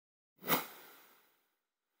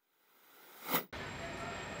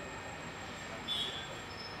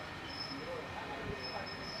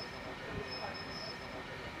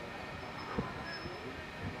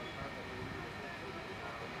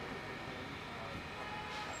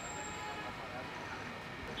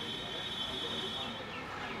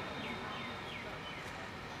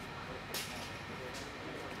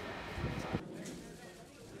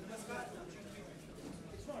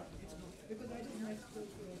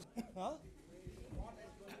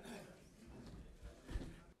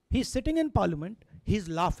He's sitting in Parliament, he's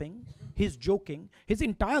laughing, he's joking, his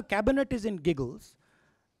entire cabinet is in giggles.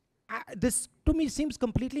 This, to me, seems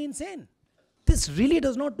completely insane. This really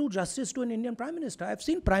does not do justice to an Indian Prime Minister. I've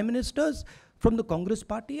seen Prime Ministers from the Congress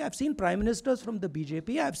Party, I've seen Prime Ministers from the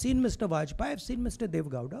BJP, I've seen Mr. Vajpayee, I've seen Mr. Dev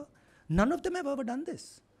Gowda. None of them have ever done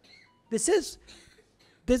this. There's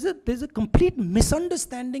a complete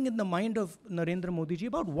misunderstanding in the mind of Narendra Modi ji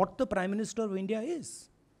about what the Prime Minister of India is.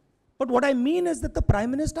 But what I mean is that the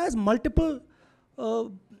Prime Minister has multiple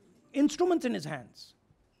instruments in his hands.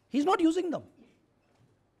 He's not using them.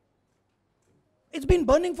 It's been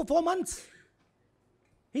burning for 4 months.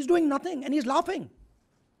 He's doing nothing and he's laughing.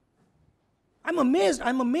 I'm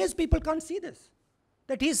amazed people can't see this.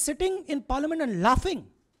 That he's sitting in Parliament and laughing.